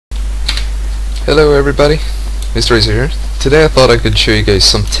Hello everybody, Mr. Razor here. Today I thought I could show you guys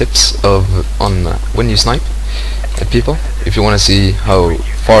some tips on when you snipe at people. If you want to see how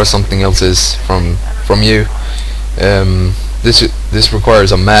far something else is from you, this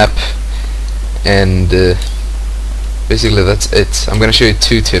requires a map, and basically that's it. I'm gonna show you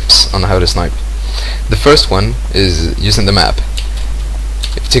two tips on how to snipe. The first one is using the map.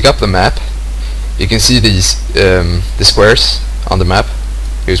 If you take up the map, you can see these the squares on the map.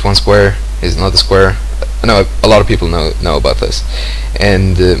 Here's one square. Here's another square. I know a lot of people know about this,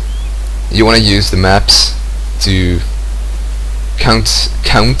 and you want to use the maps to count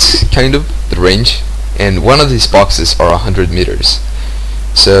kind of the range. And one of these boxes are 100 meters.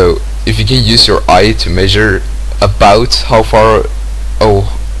 So if you can use your eye to measure about how far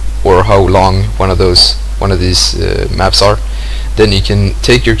or how long one of these maps are, then you can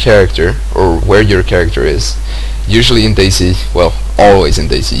take your character or where your character is. Usually in DayZ, well, always in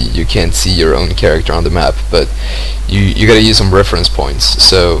DayZ, you can't see your own character on the map, but you gotta use some reference points.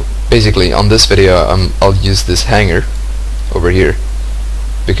 So basically on this video I'll use this hanger over here,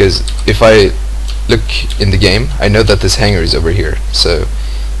 because if I look in the game I know that this hanger is over here, so,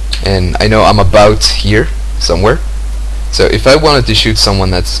 and I know I'm about here somewhere. So if I wanted to shoot someone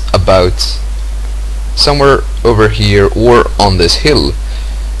that's about somewhere over here or on this hill,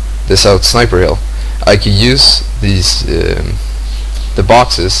 this out sniper hill, I can use these the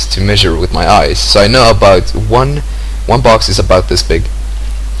boxes to measure with my eyes. So I know about one box is about this big.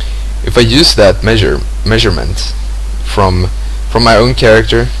 If I use that measurement from my own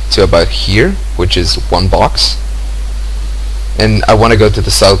character to about here, which is one box, and I want to go to the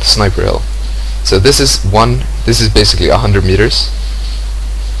south sniper hill. So this is basically 100 meters,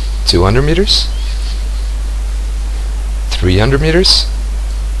 200 meters, 300 meters,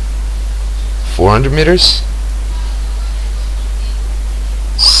 400 meters,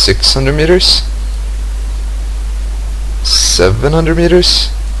 600 meters, 700 meters.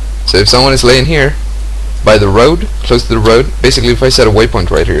 So if someone is laying here by the road, close to the road, basically if I set a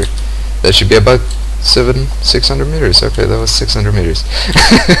waypoint right here, that should be about 600 meters. Okay, that was 600 meters.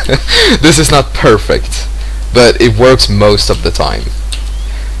 This is not perfect, but it works most of the time.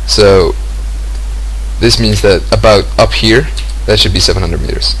 So this means that about up here, that should be 700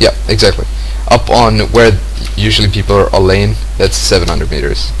 meters. Yeah, exactly. Up on where usually people are laying, that's 700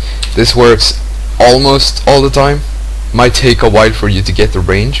 meters. This works almost all the time. Might take a while for you to get the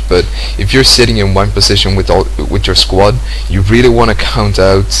range, but if you're sitting in one position with your squad, you really want to count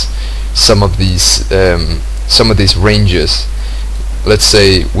out some of these ranges. Let's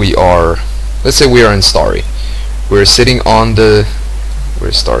say we are in Starry. We're sitting on the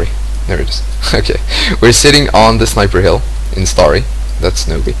where's Starry? There it is. Okay, we're sitting on the sniper hill in Starry. That's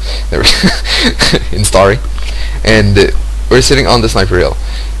Snoopy. There in Starry, and we're sitting on the sniper hill.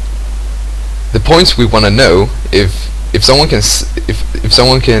 The points we want to know, if someone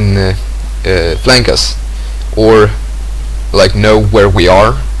can flank us, or like know where we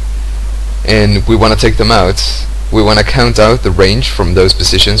are, and we want to take them out, we want to count out the range from those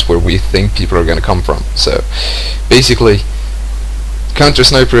positions where we think people are going to come from. So basically, counter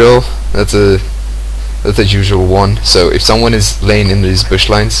sniper hill, that's a usual one. So if someone is laying in these bush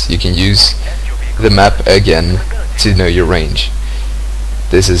lines, you can use the map again to know your range.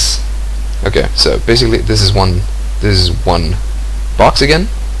 This is okay. So basically this is one box again.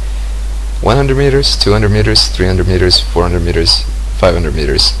 100 meters, 200 meters, 300 meters, 400 meters, 500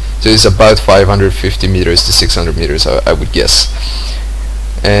 meters. So it's about 550 meters to 600 meters, I would guess.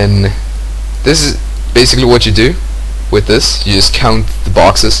 And this is basically what you do with this. You just count the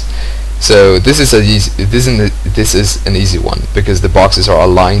boxes. So this is an easy one, because the boxes are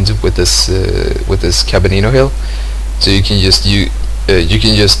aligned with this Cabanino hill. So you can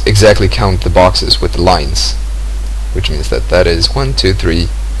just exactly count the boxes with the lines, which means that is 1, 2, 3,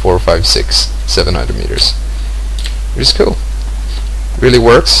 4, 5, 6, 700 meters. Which is cool. Really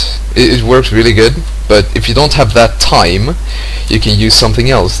works. It works really good. But if you don't have that time, you can use something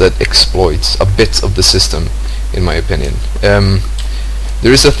else that exploits a bit of the system, in my opinion.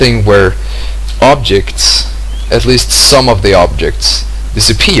 There is a thing where objects, at least some of the objects,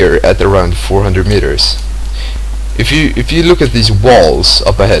 disappear at around 400 meters. If you look at these walls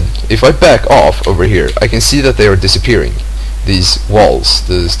up ahead, if I back off over here, I can see that they are disappearing. These walls,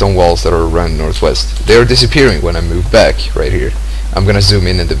 the stone walls that are around northwest, they are disappearing when I move back right here. I'm gonna zoom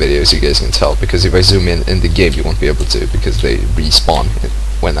in the video so you guys can tell, because if I zoom in the game you won't be able to, because they respawn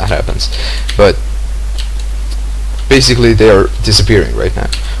when that happens. But basically they are disappearing right now,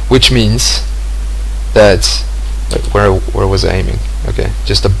 which means that where was I aiming? Okay,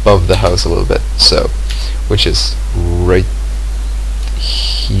 just above the house a little bit. So, which is right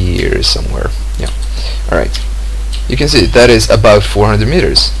here somewhere. Alright, you can see that is about 400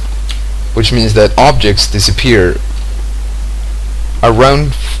 meters, which means that objects disappear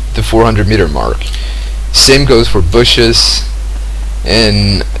around the 400 meter mark. Same goes for bushes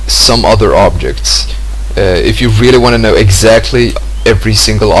and some other objects. If you really want to know exactly every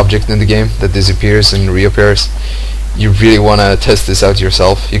single object in the game that disappears and reappears, you really want to test this out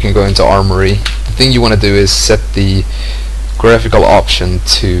yourself. You can go into Armory. The thing you want to do is set the graphical option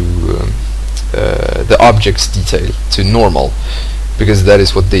to the object's detail to normal, because that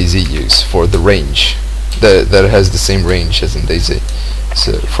is what DayZ use for the range. That has the same range as in DayZ,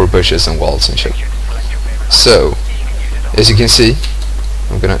 so for bushes and walls and shit. So as you can see,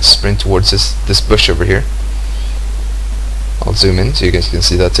 I'm gonna sprint towards this bush over here. I'll zoom in so you guys can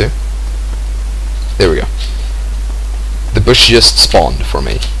see that too. There we go. The bush just spawned for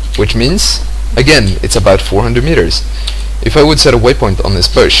me, which means, again, it's about 400 meters. If I would set a waypoint on this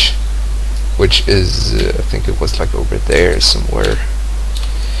bush, which is, I think it was like over there somewhere.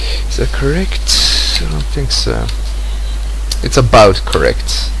 Is that correct? I don't think so. It's about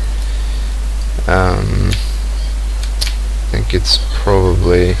correct. I think it's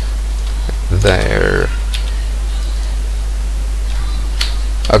probably there.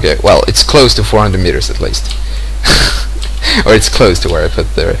 Okay, well, it's close to 400 meters at least. Or it's close to where I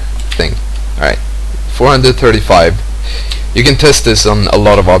put the thing. Alright, 435. You can test this on a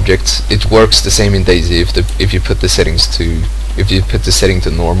lot of objects. It works the same in DayZ if you put the settings to setting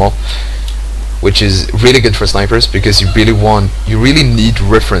to normal, which is really good for snipers, because you really need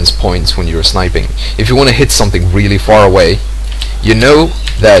reference points when you're sniping. If you want to hit something really far away, you know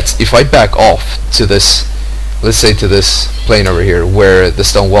that if I back off to this, let's say to this plane over here where the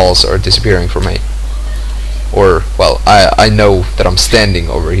stone walls are disappearing from me, or well, I know that I'm standing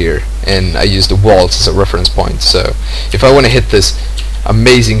over here and I use the walls as a reference point. So if I want to hit this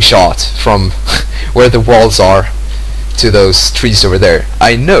amazing shot from where the walls are to those trees over there,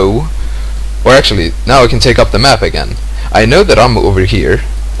 I know, or actually now I can take up the map again. I know that I'm over here,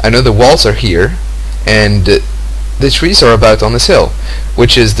 I know the walls are here, and the trees are about on this hill,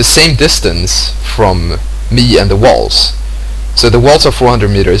 which is the same distance from me and the walls. So the walls are 400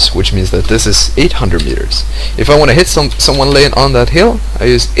 meters, which means that this is 800 meters. If I want to hit someone laying on that hill, I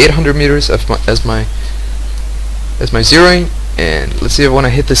use 800 meters as my zeroing, and let's see if I want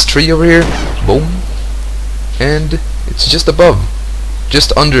to hit this tree over here. Boom, and it's just above,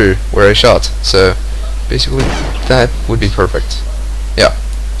 just under where I shot. So basically that would be perfect. Yeah.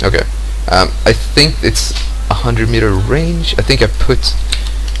 Okay. I think it's 100-meter range. I think I put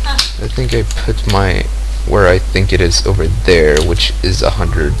my where I think it is over there, which is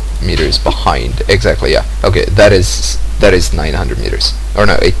 100 meters behind. Exactly, yeah. Okay, that is 900 meters. Or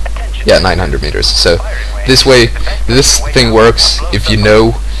no, 900 meters. So this way, this thing works if you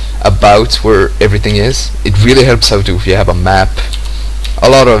know about where everything is. It really helps out if you have a map. A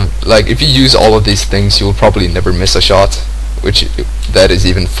lot of, like, if you use all of these things, you will probably never miss a shot, which that is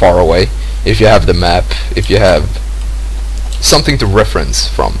even far away. If you have the map, if you have something to reference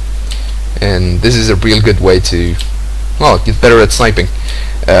from. And this is a real good way to, well, get better at sniping.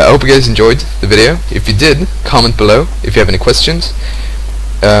 I hope you guys enjoyed the video. If you did, comment below if you have any questions.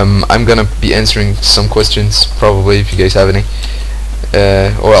 I'm gonna be answering some questions probably if you guys have any.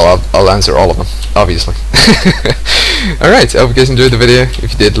 Well, I'll answer all of them, obviously. Alright, I hope you guys enjoyed the video.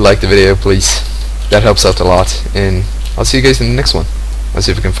 If you did like the video, please, that helps out a lot. And I'll see you guys in the next one. Let's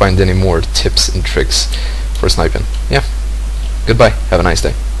see if we can find any more tips and tricks for sniping. Yeah. Goodbye. Have a nice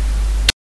day.